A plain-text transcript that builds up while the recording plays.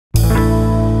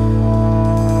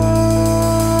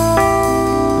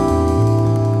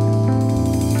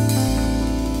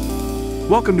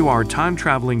Welcome to our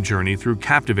time-traveling journey through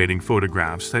captivating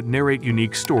photographs that narrate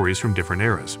unique stories from different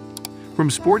eras. From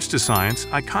sports to science,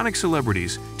 iconic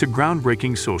celebrities to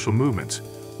groundbreaking social movements,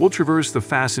 we'll traverse the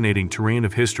fascinating terrain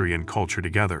of history and culture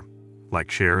together.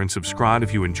 Like, share, and subscribe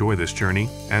if you enjoy this journey,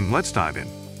 and let's dive in.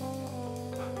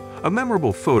 A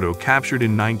memorable photo captured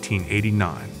in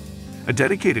 1989. A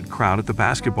dedicated crowd at the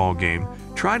basketball game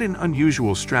tried an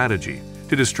unusual strategy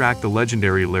to distract the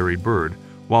legendary Larry Bird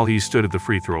while he stood at the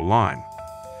free throw line.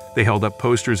 They held up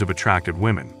posters of attractive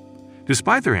women.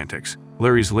 Despite their antics,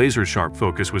 Larry's laser-sharp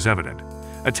focus was evident,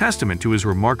 a testament to his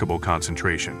remarkable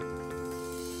concentration.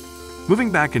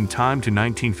 Moving back in time to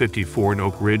 1954 in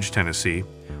Oak Ridge, Tennessee,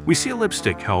 we see a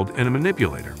lipstick held in a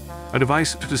manipulator, a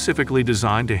device specifically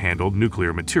designed to handle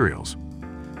nuclear materials.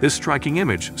 This striking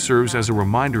image serves as a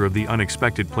reminder of the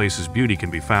unexpected places beauty can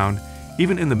be found,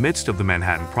 even in the midst of the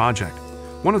Manhattan Project,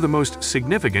 one of the most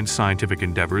significant scientific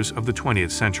endeavors of the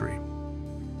 20th century.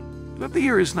 The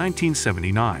year is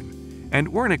 1979, and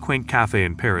we're in a quaint cafe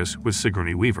in Paris with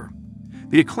Sigourney Weaver.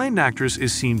 The acclaimed actress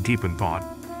is seen deep in thought,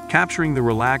 capturing the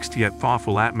relaxed yet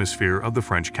thoughtful atmosphere of the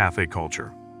French cafe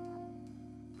culture.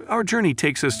 Our journey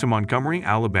takes us to Montgomery,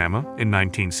 Alabama in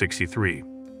 1963.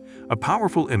 A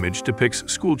powerful image depicts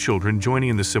schoolchildren joining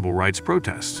in the civil rights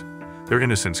protests, their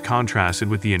innocence contrasted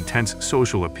with the intense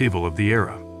social upheaval of the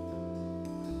era.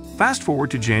 Fast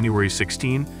forward to January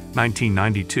 16,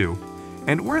 1992,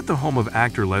 and we're at the home of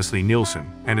actor Leslie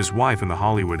Nielsen and his wife in the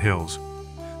Hollywood Hills.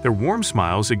 Their warm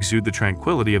smiles exude the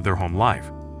tranquility of their home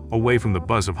life, away from the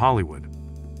buzz of Hollywood.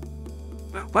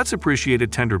 Let's appreciate a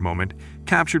tender moment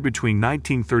captured between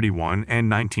 1931 and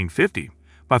 1950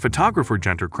 by photographer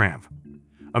Gunter Kramp.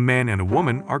 A man and a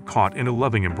woman are caught in a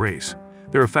loving embrace,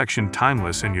 their affection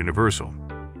timeless and universal.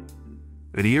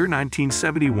 The year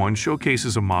 1971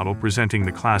 showcases a model presenting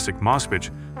the classic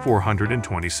Moskvich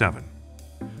 427.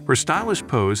 Her stylish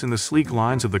pose and the sleek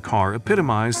lines of the car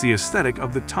epitomize the aesthetic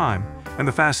of the time and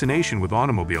the fascination with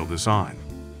automobile design.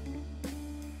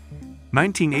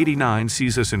 1989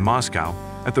 sees us in Moscow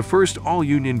at the first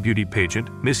all-union beauty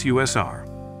pageant, Miss USR.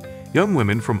 Young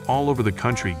women from all over the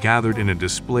country gathered in a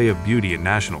display of beauty and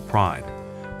national pride,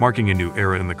 marking a new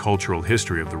era in the cultural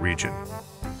history of the region.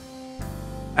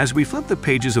 As we flip the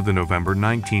pages of the November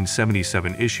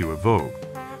 1977 issue of Vogue,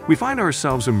 we find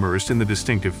ourselves immersed in the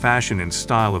distinctive fashion and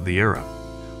style of the era,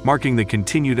 marking the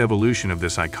continued evolution of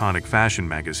this iconic fashion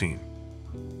magazine.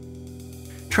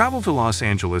 Travel to Los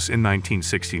Angeles in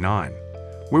 1969,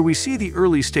 where we see the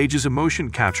early stages of motion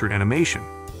capture animation.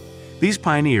 These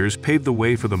pioneers paved the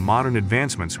way for the modern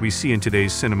advancements we see in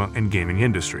today's cinema and gaming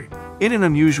industry. In an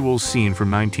unusual scene from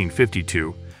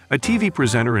 1952, a TV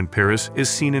presenter in Paris is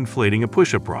seen inflating a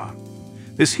push-up bra.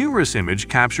 This humorous image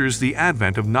captures the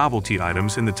advent of novelty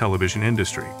items in the television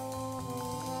industry.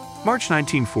 March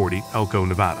 1940, Elko,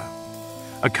 Nevada.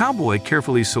 A cowboy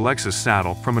carefully selects a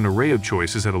saddle from an array of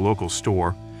choices at a local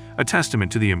store, a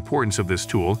testament to the importance of this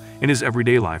tool in his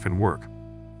everyday life and work.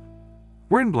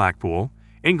 We're in Blackpool,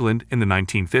 England in the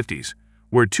 1950s,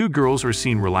 where two girls are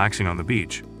seen relaxing on the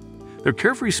beach. Their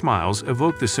carefree smiles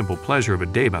evoke the simple pleasure of a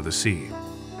day by the sea.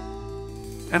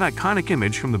 An iconic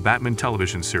image from the Batman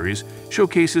television series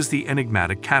showcases the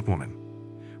enigmatic Catwoman.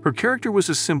 Her character was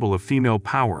a symbol of female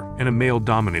power in a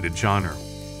male-dominated genre,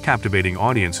 captivating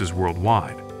audiences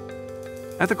worldwide.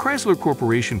 At the Chrysler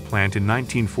Corporation plant in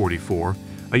 1944,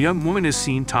 a young woman is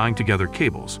seen tying together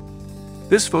cables.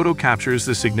 This photo captures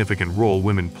the significant role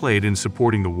women played in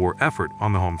supporting the war effort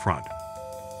on the home front.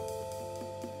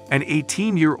 An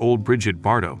 18-year-old Bridget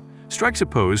Bardot strikes a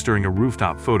pose during a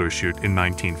rooftop photo shoot in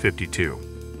 1952.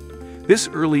 This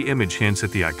early image hints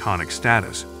at the iconic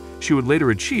status she would later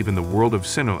achieve in the world of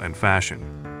cinema and fashion.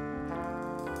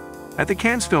 At the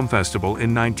Cannes Film Festival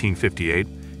in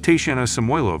 1958, Tatiana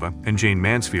Samoylova and Jane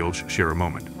Mansfield share a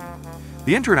moment.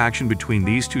 The interaction between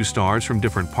these two stars from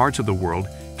different parts of the world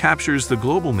captures the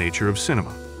global nature of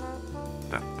cinema.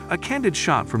 A candid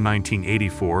shot from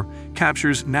 1984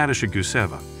 captures Natasha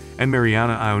Guseva and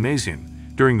Mariana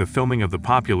Ionasian during the filming of the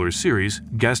popular series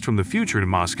Guest from the Future in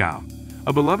Moscow,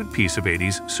 a beloved piece of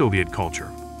 80s Soviet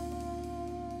culture.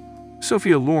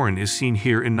 Sophia Loren is seen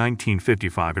here in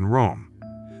 1955 in Rome.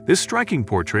 This striking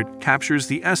portrait captures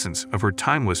the essence of her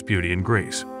timeless beauty and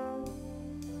grace.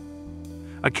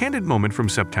 A candid moment from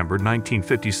September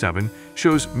 1957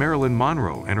 shows Marilyn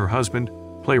Monroe and her husband,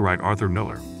 playwright Arthur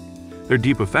Miller. Their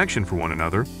deep affection for one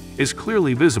another is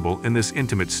clearly visible in this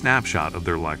intimate snapshot of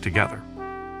their life together.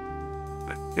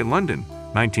 In London,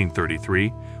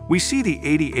 1933, we see the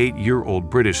 88-year-old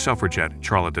British suffragette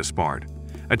Charlotte Despard,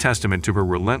 a testament to her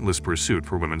relentless pursuit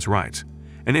for women's rights,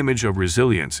 an image of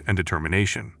resilience and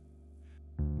determination.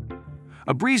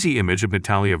 A breezy image of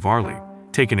Natalia Varley,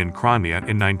 taken in Crimea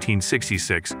in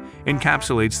 1966,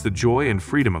 encapsulates the joy and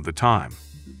freedom of the time.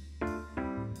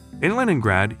 In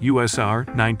Leningrad, USSR,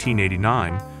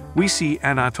 1989, we see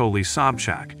Anatoly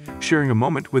Sobchak sharing a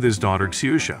moment with his daughter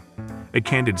Ksyusha, a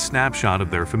candid snapshot of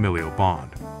their familial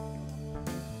bond.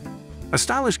 A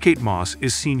stylish Kate Moss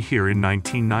is seen here in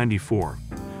 1994,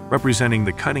 representing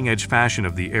the cutting-edge fashion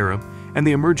of the era and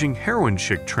the emerging heroin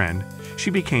chic trend she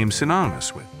became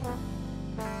synonymous with.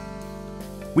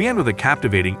 We end with a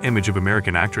captivating image of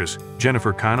American actress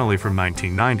Jennifer Connelly from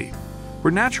 1990,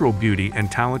 her natural beauty and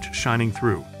talent shining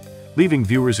through, leaving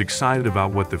viewers excited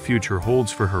about what the future holds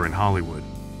for her in Hollywood.